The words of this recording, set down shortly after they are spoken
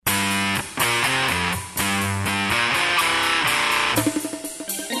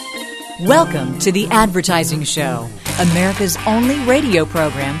Welcome to The Advertising Show, America's only radio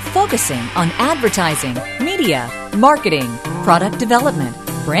program focusing on advertising, media, marketing, product development,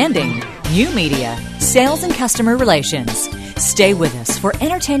 branding, new media, sales, and customer relations. Stay with us for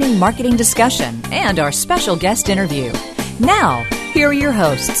entertaining marketing discussion and our special guest interview. Now, here are your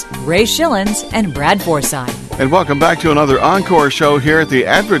hosts, Ray Schillens and Brad Forsythe. And welcome back to another encore show here at The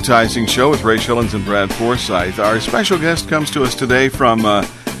Advertising Show with Ray Schillens and Brad Forsythe. Our special guest comes to us today from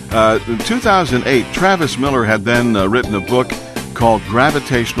 2008. Travis Miller had then written a book called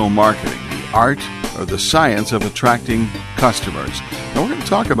Gravitational Marketing, the art or the science of attracting customers. And we're going to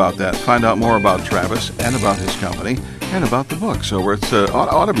talk about that, find out more about Travis and about his company and about the book. So it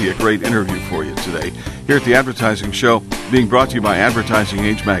ought to be a great interview for you today. Here at The Advertising Show, being brought to you by Advertising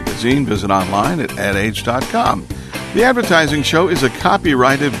Age Magazine. Visit online at adage.com. The Advertising Show is a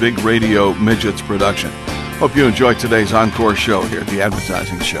copyrighted Big Radio Midgets production. Hope you enjoyed today's encore show here at The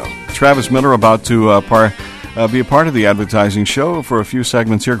Advertising Show. Travis Miller about to be a part of The Advertising Show for a few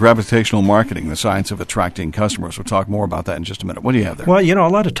segments here. Gravitational Marketing, the science of attracting customers. We'll talk more about that in just a minute. What do you have there? Well, a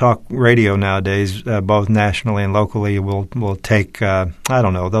lot of talk radio nowadays, both nationally and locally, will take, they'll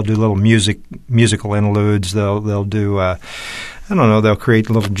do little musical interludes. They'll do they'll create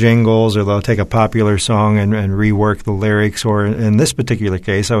little jingles, or they'll take a popular song and rework the lyrics. Or in this particular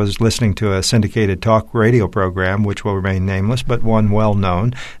case, I was listening to a syndicated talk radio program, which will remain nameless, but one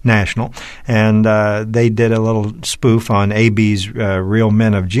well-known, national, and they did a little spoof on AB's Real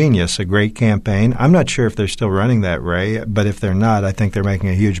Men of Genius, a great campaign. I'm not sure if they're still running that, Ray, but if they're not, I think they're making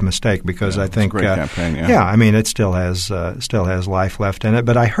a huge mistake because I think it's a great campaign, it still has life left in it.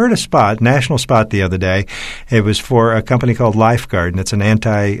 But I heard a national spot the other day. It was for a company called Lifeguard, and it's an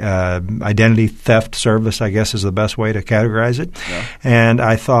anti-identity theft service, I guess is the best way to categorize it. Yeah. And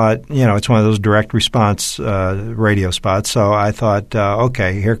I thought, it's one of those direct response radio spots. So I thought,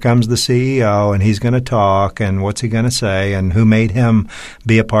 okay, here comes the CEO, and he's going to talk, and what's he going to say, and who made him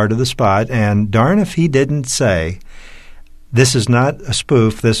be a part of the spot. And darn if he didn't say, this is not a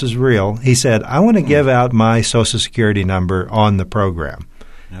spoof, this is real. He said, I want to give out my Social Security number on the program.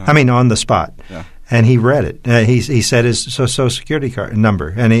 Yeah. On the spot. Yeah. And he read it. He said his Social Security card number,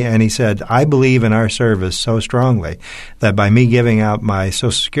 and he said, "I believe in our service so strongly that by me giving out my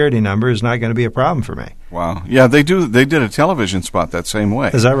Social Security number is not going to be a problem for me." Wow. Yeah, they do. They did a television spot that same way.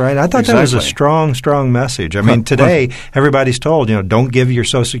 Is that right? I thought that was a strong message. Today everybody's told, don't give your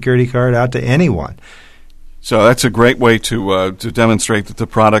Social Security card out to anyone. So that's a great way to demonstrate that the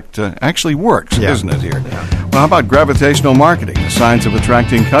product actually works, isn't it, here? Yeah. Well, how about Gravitational Marketing, the science of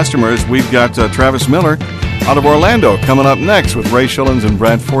attracting customers? We've got Travis Miller out of Orlando coming up next with Ray Schillens and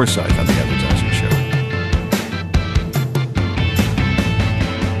Brad Forsythe on The Advertising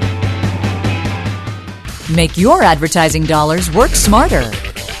Show. Make your advertising dollars work smarter.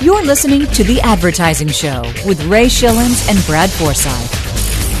 You're listening to The Advertising Show with Ray Schillens and Brad Forsythe.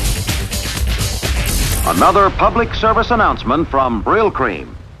 Another public service announcement from Brill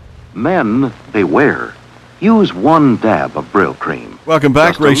Cream. Men, beware. Use one dab of Brill Cream. Welcome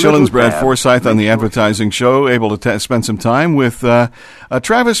back. Ray Schillens, Brad Forsythe on The Advertising Show, able to spend some time with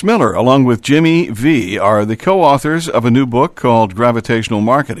Travis Miller, along with Jimmy Vee, are the co-authors of a new book called Gravitational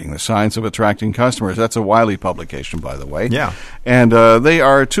Marketing, the science of attracting customers. That's a Wiley publication, by the way. Yeah. And they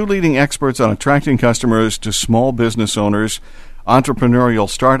are two leading experts on attracting customers to small business owners. Entrepreneurial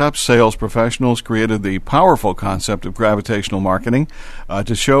startups, sales professionals created the powerful concept of gravitational marketing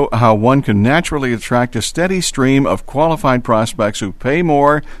to show how one can naturally attract a steady stream of qualified prospects who pay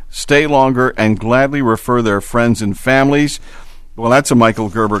more, stay longer, and gladly refer their friends and families. Well, that's a Michael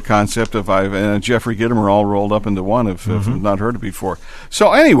Gerber concept and Jeffrey Gitomer all rolled up into one if you've not heard it before.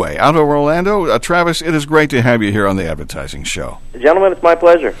 So anyway, out of Orlando, Travis, it is great to have you here on The Advertising Show. Gentlemen, it's my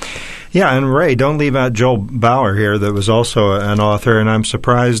pleasure. Yeah, and Ray, don't leave out Joel Bauer here that was also an author, and I'm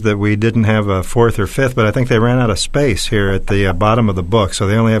surprised that we didn't have a fourth or fifth, but I think they ran out of space here at the bottom of the book, so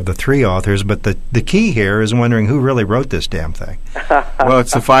they only have the three authors. But the key here is wondering who really wrote this damn thing. Well,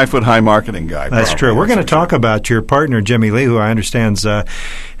 it's the 5-foot-high marketing guy. That's true. We're going to talk about your partner, Jimmy Lee, who I understand's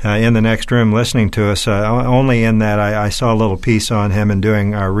in the next room listening to us. Only in that I saw a little piece on him in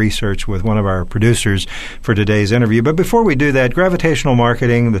doing our research with one of our producers for today's interview. But before we do that, Gravitational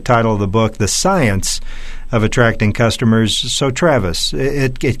Marketing, the title of the book, The Science of Attracting Customers. So, Travis,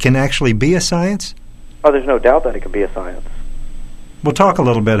 it can actually be a science? Oh, there's no doubt that it can be a science. We'll talk a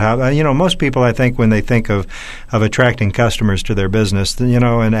little bit how, most people, I think, when they think of attracting customers to their business, in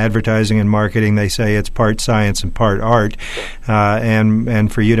advertising and marketing, they say it's part science and part art.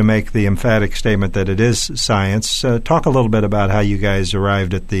 And for you to make the emphatic statement that it is science, talk a little bit about how you guys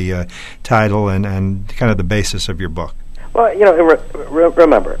arrived at the title and kind of the basis of your book. Well,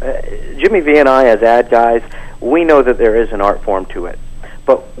 remember, Jimmy Vee and I, as ad guys, we know that there is an art form to it.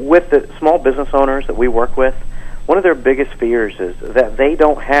 But with the small business owners that we work with, one of their biggest fears is that they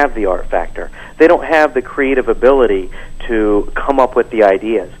don't have the art factor. They don't have the creative ability to come up with the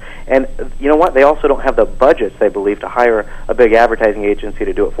ideas. And you know what? They also don't have the budgets, they believe, to hire a big advertising agency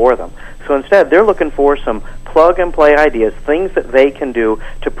to do it for them. So instead, they're looking for some plug-and-play ideas, things that they can do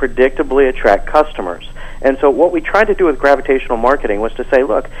to predictably attract customers. And so what we tried to do with Gravitational Marketing was to say,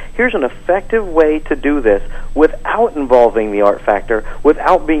 look, here's an effective way to do this without involving the art factor,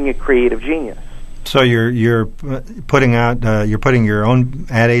 without being a creative genius. So you're putting your own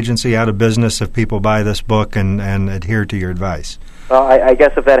ad agency out of business if people buy this book and adhere to your advice. Well, I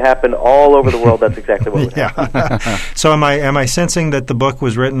guess if that happened all over the world, that's exactly what would happen. So am I sensing that the book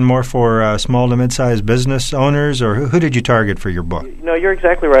was written more for small to mid-sized business owners, or who did you target for your book? No, you're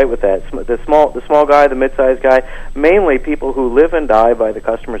exactly right with that. The small guy, the mid-sized guy, mainly people who live and die by the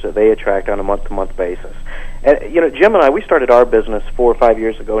customers that they attract on a month-to-month basis. And Jim and I, we started our business 4 or 5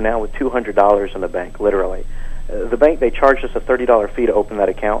 years ago now with $200 in the bank, literally. The bank, they charged us a $30 fee to open that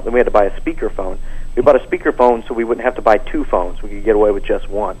account. Then we had to buy a speakerphone. We bought a speakerphone so we wouldn't have to buy 2 phones. We could get away with just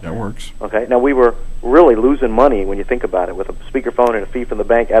one. That works. Okay. Now, we were really losing money when you think about it. With a speakerphone and a fee from the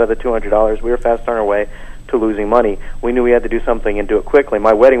bank out of the $200, we were fast on our way to losing money. We knew we had to do something and do it quickly.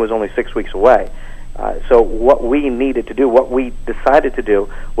 My wedding was only 6 weeks away. So what we needed to do, what we decided to do,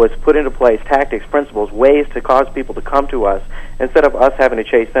 was put into place tactics, principles, ways to cause people to come to us instead of us having to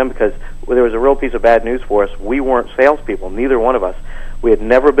chase them, because there was a real piece of bad news for us. We weren't salespeople, neither one of us. We had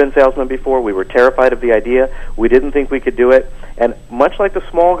never been salesmen before. We were terrified of the idea. We didn't think we could do it. And much like the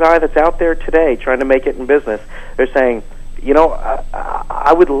small guy that's out there today trying to make it in business, they're saying,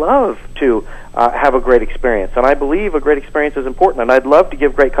 I would love to have a great experience, and I believe a great experience is important, and I'd love to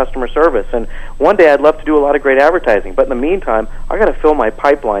give great customer service, and one day I'd love to do a lot of great advertising, but in the meantime, I got to fill my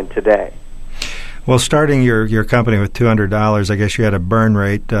pipeline today. Well, starting your company with $200, I guess you had a burn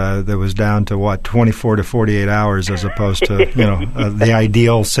rate that was down to 24 to 48 hours, as opposed to the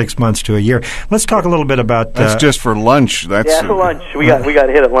ideal 6 months to a year. Let's talk a little bit about. That's just for lunch. That's lunch. We got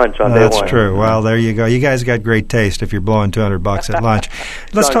hit at lunch on day one. That's true. Well, there you go. You guys got great taste if you're blowing $200 at lunch.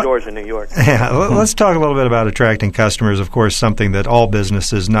 Let's talk George in New York. Yeah, let's talk a little bit about attracting customers. Of course, something that all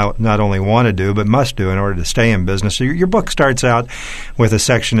businesses not only want to do but must do in order to stay in business. So your book starts out with a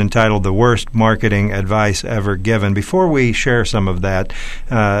section entitled "The Worst Marketing Advice Ever Given." Before we share some of that,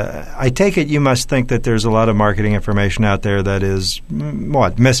 I take it you must think that there's a lot of marketing information out there that is,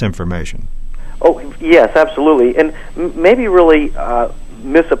 misinformation? Oh, yes, absolutely. And maybe really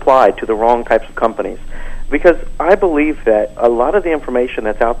misapplied to the wrong types of companies. Because I believe that a lot of the information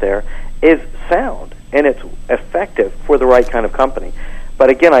that's out there is sound and it's effective for the right kind of company. But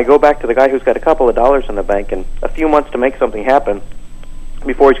again, I go back to the guy who's got a couple of dollars in the bank and a few months to make something happen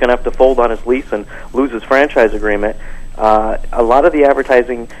before he's going to have to fold on his lease and lose his franchise agreement. A lot of the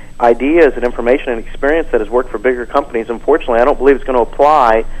advertising ideas and information and experience that has worked for bigger companies, unfortunately, I don't believe it's going to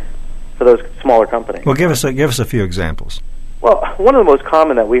apply for those smaller companies. Well, give us a few examples. Well, one of the most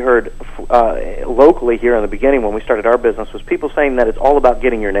common that we heard locally here in the beginning when we started our business was people saying that it's all about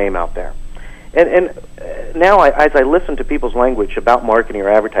getting your name out there. And now, as I listen to people's language about marketing or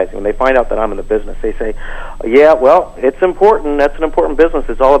advertising, when they find out that I'm in the business, they say, yeah, well, it's important. That's an important business.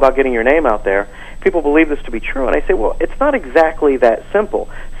 It's all about getting your name out there. People believe this to be true. And I say, well, it's not exactly that simple.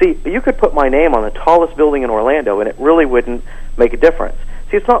 See, you could put my name on the tallest building in Orlando, and it really wouldn't make a difference.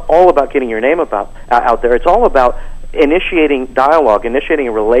 See, it's not all about getting your name out there. It's all about initiating dialogue, initiating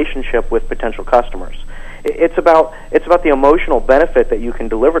a relationship with potential customers. It's about the emotional benefit that you can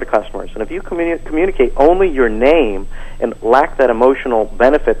deliver to customers. And if you communicate only your name and lack that emotional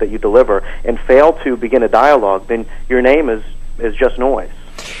benefit that you deliver and fail to begin a dialogue, then your name is just noise.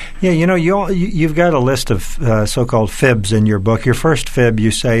 Yeah, you've got a list of so-called fibs in your book. Your first fib, you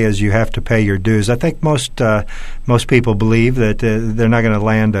say, is you have to pay your dues. I think most people believe that they're not going to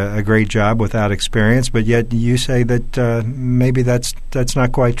land a great job without experience, but yet you say that maybe that's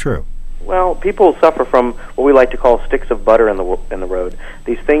not quite true. Well, people suffer from what we like to call sticks of butter in the road.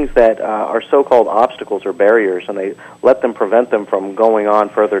 These things that are so-called obstacles or barriers, and they let them prevent them from going on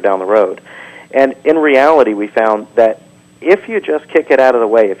further down the road. And in reality, we found that if you just kick it out of the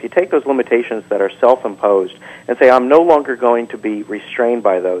way, if you take those limitations that are self-imposed and say, I'm no longer going to be restrained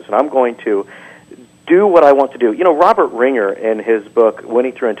by those, and I'm going to do what I want to do. Robert Ringer, in his book,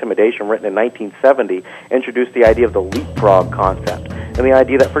 Winning Through Intimidation, written in 1970, introduced the idea of the leapfrog concept, and the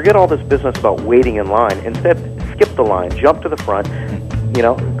idea that forget all this business about waiting in line. Instead, skip the line, jump to the front,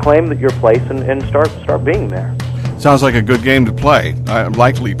 claim that your place and start being there. Sounds like a good game to play. I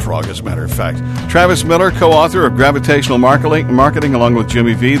like Leapfrog, as a matter of fact. Travis Miller, co-author of Gravitational Marketing, along with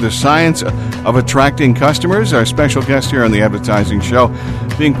Jimmy Vee, The Science of Attracting Customers, our special guest here on the Advertising Show,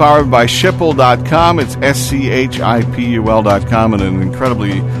 being powered by Schipul.com. It's SCHIPUL.com, and an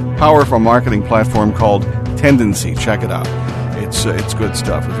incredibly powerful marketing platform called Tendency. Check it out. It's good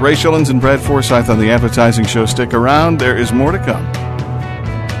stuff. With Ray Shillings and Brad Forsythe on the Advertising Show. Stick around. There is more to come.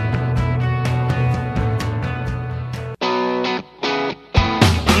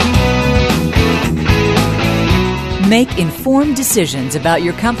 Make informed decisions about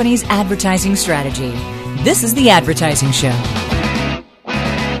your company's advertising strategy. This is the Advertising Show.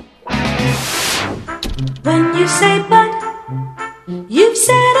 When you say but, you've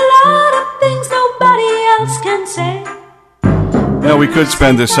said a lot of things nobody else can say. Well, we could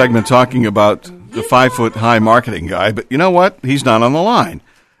spend this segment talking about the 5-foot-high marketing guy, but you know what? He's not on the line.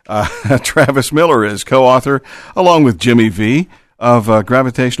 Travis Miller is co-author, along with Jimmy Vee, of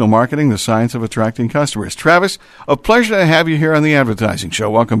Gravitational Marketing, The Science of Attracting Customers. Travis, a pleasure to have you here on the Advertising Show.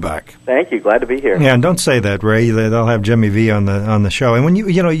 Welcome back. Thank you. Glad to be here. Yeah, and don't say that, Ray. They'll have Jimmy Vee on the show, and when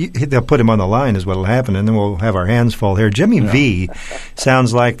they'll put him on the line is what'll happen, and then we'll have our hands full here. Jimmy Vee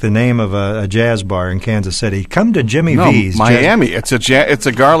sounds like the name of a jazz bar in Kansas City. Come to Jimmy Vee's. Miami. It's a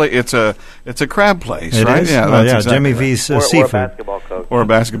crab place, it right? Is? Yeah, that's exactly Jimmy right. Vee's seafood. Or a basketball coach. Or a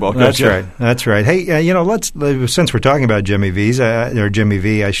basketball coach. That's right. Hey, let's since we're talking about Jimmy Vee's or Jimmy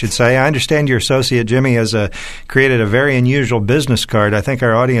Vee, I should say. I understand your associate Jimmy has created a very unusual business card. I think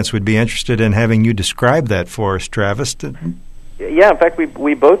our audience would be interested in having you describe that for us, Travis. Yeah, in fact,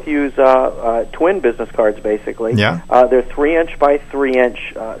 we both use twin business cards, basically. Yeah. They're 3-inch by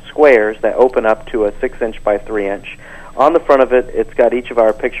 3-inch squares that open up to a 6-inch by 3-inch. On the front of it, it's got each of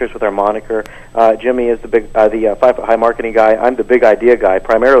our pictures with our moniker. Jimmy is the 5-foot-high marketing guy. I'm the big idea guy,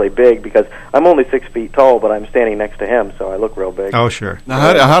 primarily big because I'm only 6 feet tall, but I'm standing next to him, so I look real big. Oh, sure.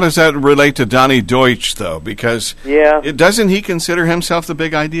 Now, how does that relate to Donnie Deutsch, though? Because doesn't he consider himself the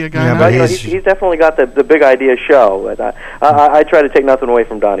big idea guy? Yeah, but he's definitely got the big idea show. I try to take nothing away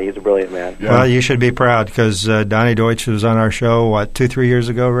from Donnie. He's a brilliant man. Yeah. Well, you should be proud because Donnie Deutsch was on our show, 2-3 years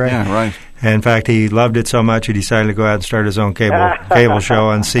ago, right? Yeah, right. And in fact, he loved it so much he decided to go out and start his own cable show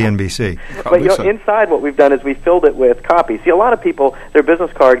on CNBC. But inside what we've done is we filled it with copy. See, a lot of people, their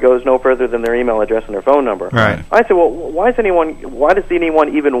business card goes no further than their email address and their phone number. Right. I said, well, why does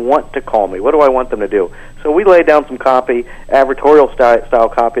anyone even want to call me? What do I want them to do? So we laid down some copy, advertorial style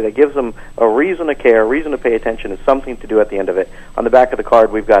copy that gives them a reason to care, a reason to pay attention, and something to do at the end of it. On the back of the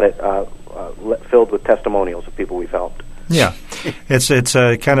card, we've got it filled with testimonials of people we've helped. Yeah, it's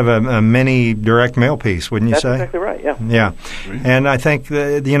a kind of a mini direct mail piece, wouldn't you say? That's exactly right. Yeah. Yeah, and I think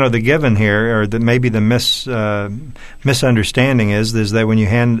the given here, or maybe the misunderstanding is that when you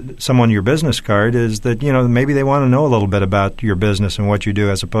hand someone your business card, is that maybe they want to know a little bit about your business and what you do,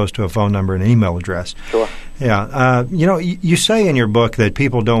 as opposed to a phone number and email address. Sure. Yeah, you say in your book that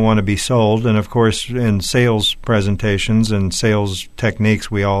people don't want to be sold, and of course, in sales presentations and sales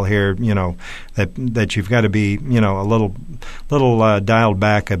techniques, we all hear that you've got to be a little dialed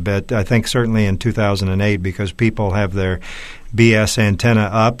back a bit. I think certainly in 2008, because people have their BS antenna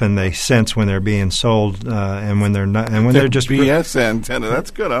up and they sense when they're being sold and when they're not, and when they're just BS antenna. That's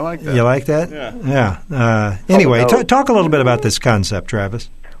good. I like that. You like that? Yeah. Anyway, talk a little bit about this concept,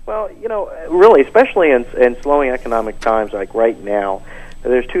 Travis. Well, really, especially in slowing economic times like right now,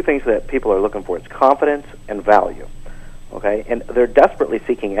 there's two things that people are looking for. It's confidence and value. Okay? And they're desperately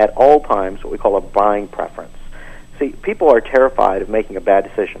seeking at all times what we call a buying preference. See, people are terrified of making a bad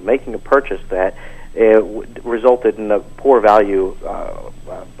decision, making a purchase that resulted in a poor value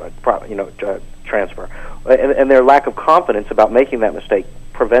transfer. And their lack of confidence about making that mistake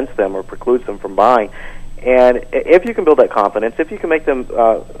prevents them or precludes them from buying. And if you can build that confidence, if you can make them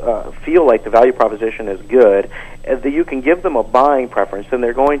feel like the value proposition is good, that you can give them a buying preference, then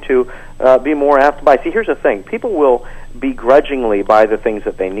they're going to be more apt to buy. See, here's the thing. People will begrudgingly buy the things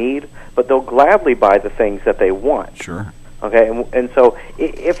that they need, but they'll gladly buy the things that they want. Sure. Okay, and so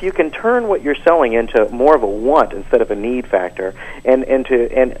if you can turn what you're selling into more of a want instead of a need factor, and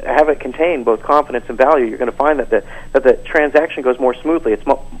have it contain both confidence and value, you're going to find that the transaction goes more smoothly.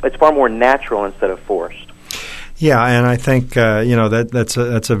 It's far more natural instead of forced. Yeah, and I think that's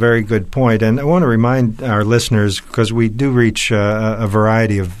a very good point. And I want to remind our listeners, because we do reach a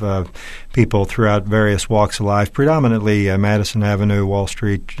variety of people throughout various walks of life, predominantly Madison Avenue, Wall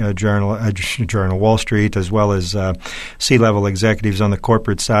Street Journal, Wall Street, as well as C-level executives on the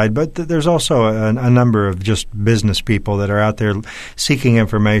corporate side. But there's also a number of just business people that are out there seeking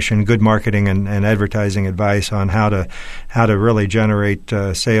information, good marketing and advertising advice on how to really generate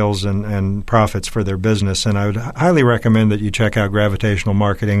sales and profits for their business. And highly recommend that you check out Gravitational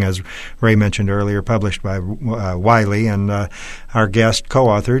Marketing, as Ray mentioned earlier, published by Wiley, and our guest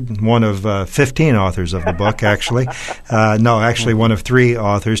co-authored, one of 15 authors of the book, actually. One of 3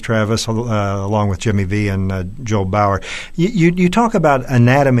 authors, Travis, along with Jimmy Vee and Joel Bauer. You talk about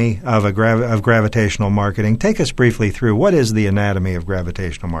anatomy of gravitational marketing. Take us briefly through what is the anatomy of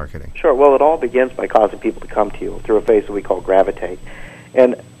gravitational marketing. Sure. Well, it all begins by causing people to come to you through a phase that we call gravitate.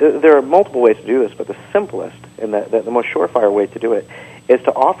 And there are multiple ways to do this, but the simplest and the most surefire way to do it is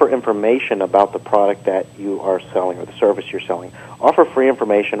to offer information about the product that you are selling or the service you're selling. Offer free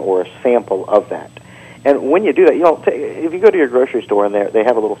information or a sample of that. And when you do that, if you go to your grocery store and they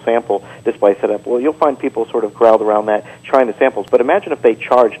have a little sample display set up, well, you'll find people sort of crowd around that trying the samples. But imagine if they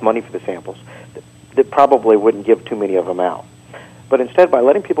charged money for the samples. That probably wouldn't give too many of them out. But instead, by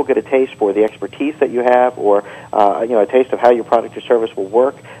letting people get a taste for the expertise that you have, or a taste of how your product or service will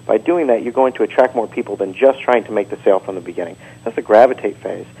work, by doing that, you're going to attract more people than just trying to make the sale from the beginning. That's the gravitate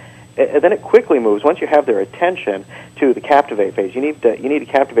phase. And then it quickly moves, once you have their attention, to the captivate phase. You need to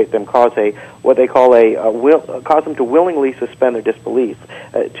captivate them, cause them to willingly suspend their disbelief,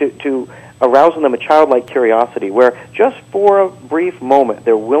 to arouse in them a childlike curiosity, where just for a brief moment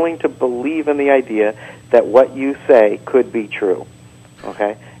they're willing to believe in the idea that what you say could be true.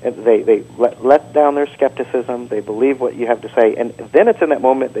 Okay, and they let down their skepticism. They believe what you have to say, and then it's in that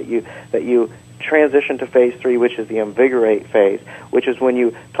moment that you transition to phase 3, which is the invigorate phase, which is when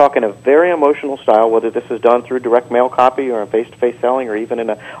you talk in a very emotional style, whether this is done through direct mail copy or in face-to-face selling or even in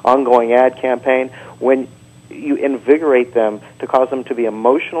an ongoing ad campaign, when you invigorate them to cause them to be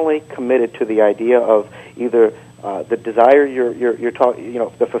emotionally committed to the idea of either the desire you're talking,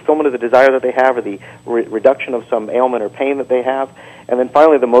 the fulfillment of the desire that they have, or the reduction of some ailment or pain that they have, and then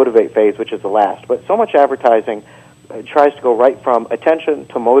finally the motivate phase, which is the last. But so much advertising tries to go right from attention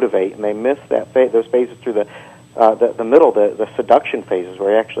to motivate, and they miss those phases through the middle, the seduction phases,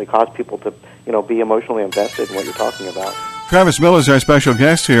 where you actually cause people to be emotionally invested in what you're talking about. Travis Miller is our special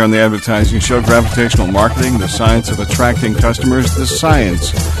guest here on the Advertising Show, Gravitational Marketing, the science of attracting customers, the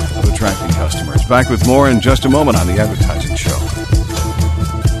science of attracting customers. Back with more in just a moment on the Advertising Show.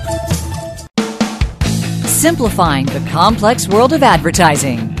 Simplifying the complex world of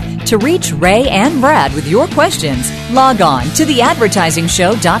advertising. To reach Ray and Brad with your questions, log on to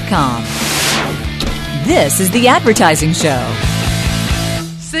theadvertisingshow.com. This is The Advertising Show.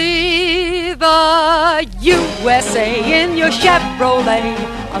 See the USA in your Chevrolet.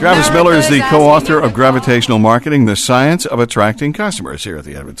 Travis Miller is the co-author of Gravitational Marketing, the science of attracting customers, here at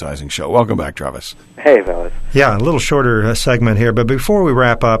the Advertising Show. Welcome back, Travis. Hey, fellas. Yeah, a little shorter segment here, but before we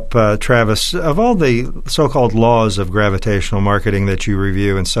wrap up, Travis, of all the so-called laws of gravitational marketing that you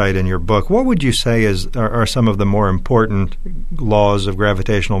review and cite in your book, what would you say are some of the more important laws of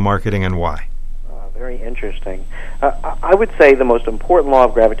gravitational marketing, and why? Very interesting. I would say the most important law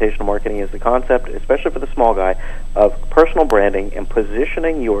of gravitational marketing is the concept, especially for the small guy, of personal branding and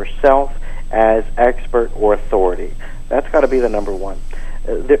positioning yourself as expert or authority. That's got to be the number one.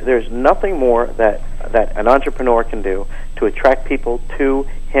 There's nothing more that an entrepreneur can do to attract people to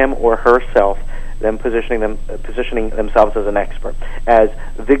him or herself than positioning themselves as an expert, as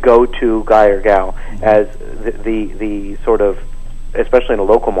the go-to guy or gal, as the sort of, especially in a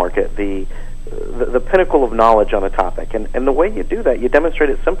local market, the pinnacle of knowledge on a topic. And the way you do that, you demonstrate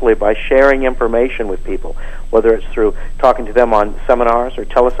it simply by sharing information with people, whether it's through talking to them on seminars or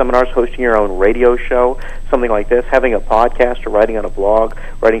teleseminars, hosting your own radio show, something like this, having a podcast or writing on a blog,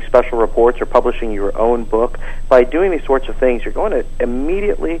 writing special reports or publishing your own book. By doing these sorts of things, you're going to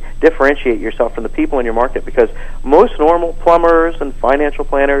immediately differentiate yourself from the people in your market, because most normal plumbers and financial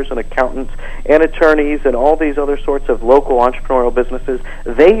planners and accountants and attorneys and all these other sorts of local entrepreneurial businesses,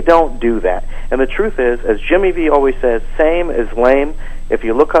 they don't do that. And the truth is, as Jimmy Vee always says, same is lame. If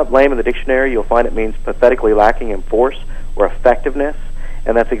you look up lame in the dictionary, you'll find it means pathetically lacking in force or effectiveness,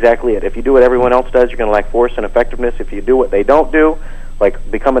 and that's exactly it. If you do what everyone else does, you're going to lack force and effectiveness. If you do what they don't do,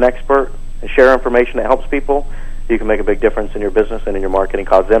 like become an expert and share information that helps people, you can make a big difference in your business and in your marketing,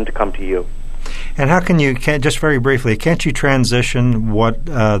 cause them to come to you. And how can you, just very briefly, can't you transition what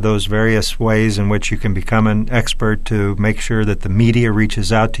those various ways in which you can become an expert to make sure that the media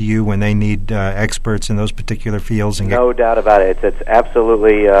reaches out to you when they need experts in those particular fields? And no doubt about it. It's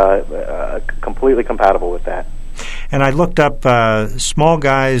absolutely completely compatible with that. And I looked up small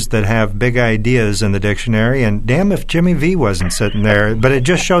guys that have big ideas in the dictionary, and damn if Jimmy Vee wasn't sitting there, but it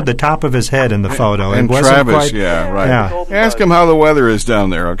just showed the top of his head in the photo. And it wasn't Travis, quite, yeah, right. Yeah. Ask him how the weather is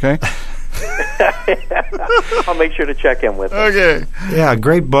down there, okay? I'll make sure to check in with them. Okay. Yeah,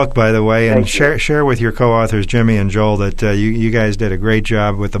 great book, by the way, and Thank you. share with your co-authors, Jimmy and Joel, that you guys did a great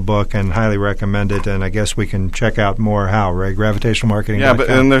job with the book and highly recommend it, and I guess we can check out more right? Gravitational Marketing. Yeah,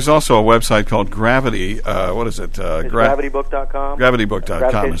 and there's also a website called Gravity. What is it? It's gravitybook.com.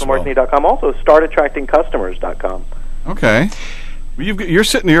 Gravitybook.com as well. Gravitationalmarketing.com. Also, startattractingcustomers.com. Okay.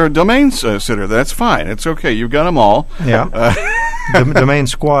 You're a domain sitter. That's fine. It's okay. You've got them all. Yeah. Domain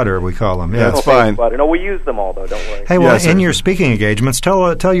squatter, we call them. Yeah, that's fine. No, we use them all, though. Don't worry. Hey, well, Yes, in your speaking engagements,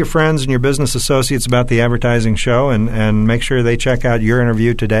 tell your friends and your business associates about the advertising show, and make sure they check out your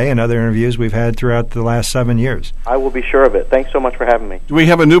interview today and other interviews we've had throughout the last 7 years. I will be sure of it. Thanks so much for having me. Do we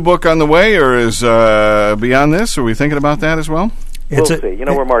have a new book on the way, or is beyond this? Are we thinking about that as well? We'll see.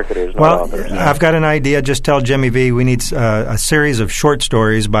 We're marketers, not well, authors. I've got an idea. Just tell Jimmy Vee we need a series of short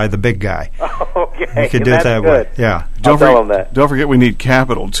stories by the big guy. Okay. We could do it that way. Yeah. I'll tell him that. Don't forget we need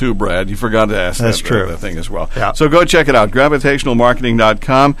capital, too, Brad. You forgot to ask That's true. that thing as well. Yeah. So go check it out,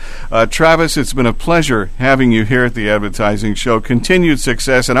 gravitationalmarketing.com. Travis, it's been a pleasure having you here at the Advertising Show. Continued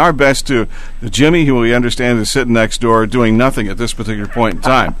success, and our best to Jimmy, who we understand is sitting next door doing nothing at this particular point in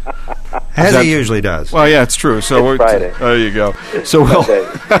time. As he usually does. Well, yeah, it's true. So It's Friday. There you go. It's So Sunday.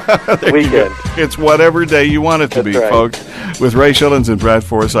 there you go. It's whatever day you want it to be, right. folks. With Ray Shillings and Brad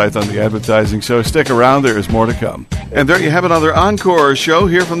Forsythe on the Advertising Show. Stick around. There is more to come. And there you have another encore show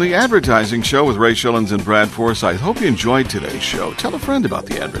here from the Advertising Show with Ray Shillings and Brad Forsythe. Hope you enjoyed today's show. Tell a friend about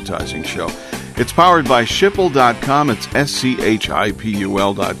the Advertising Show. It's powered by Schipul.com. It's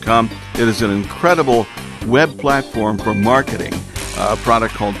SCHIPUL.com. It is an incredible web platform for marketing. A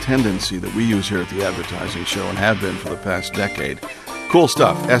product called Tendency that we use here at the Advertising Show and have been for the past decade. Cool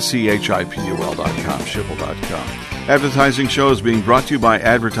stuff. SCHIPUL.com, Schipul.com. Advertising Show is being brought to you by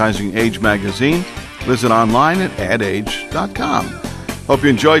Advertising Age Magazine. Visit online at adage.com. Hope you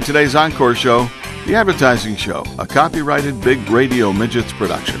enjoyed today's encore show, The Advertising Show, a copyrighted Big Radio Midgets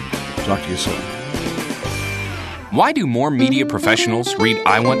production. Talk to you soon. Why do more media professionals read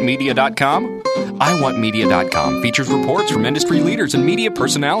iwantmedia.com? iwantmedia.com features reports from industry leaders and media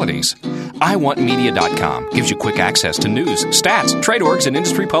personalities. iwantmedia.com gives you quick access to news, stats, trade orgs, and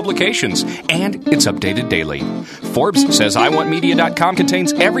industry publications, and it's updated daily. Forbes says iwantmedia.com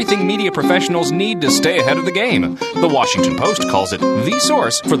contains everything media professionals need to stay ahead of the game. The Washington Post calls it the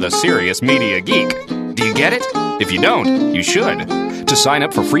source for the serious media geek. Do you get it? If you don't, you should. To sign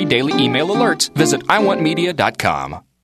up for free daily email alerts, visit iwantmedia.com.